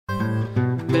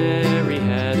Mary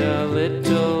had a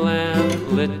little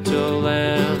lamb, little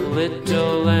lamb,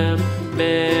 little lamb.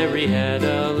 Mary had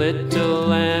a little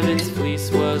lamb, its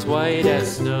fleece was white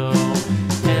as snow.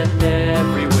 And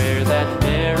everywhere that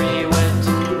Mary went,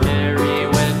 Mary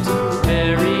went,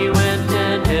 Mary went.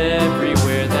 And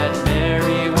everywhere that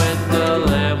Mary went, the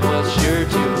lamb was sure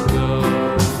to go.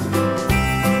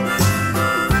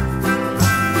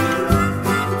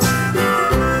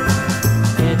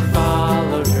 It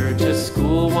followed her to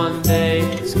school one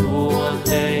day, school one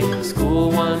day,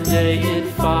 school one day.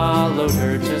 It followed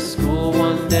her to school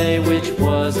one day, which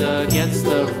was against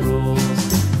the rules.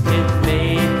 It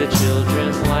made the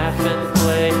children laugh and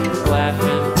play, laugh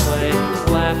and play,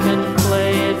 laugh and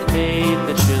play. It made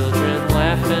the children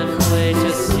laugh and play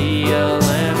to see a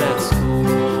lamb at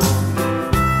school.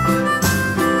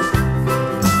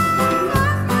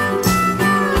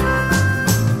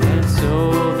 And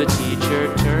so the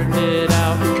teacher turned it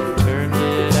out, turned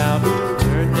it out,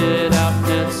 turned it out.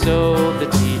 And so the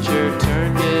teacher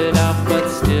turned it out, but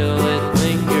still it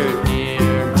lingered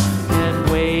near and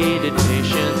waited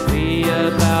patiently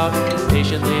about,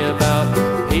 patiently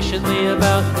about, patiently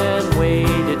about, and waited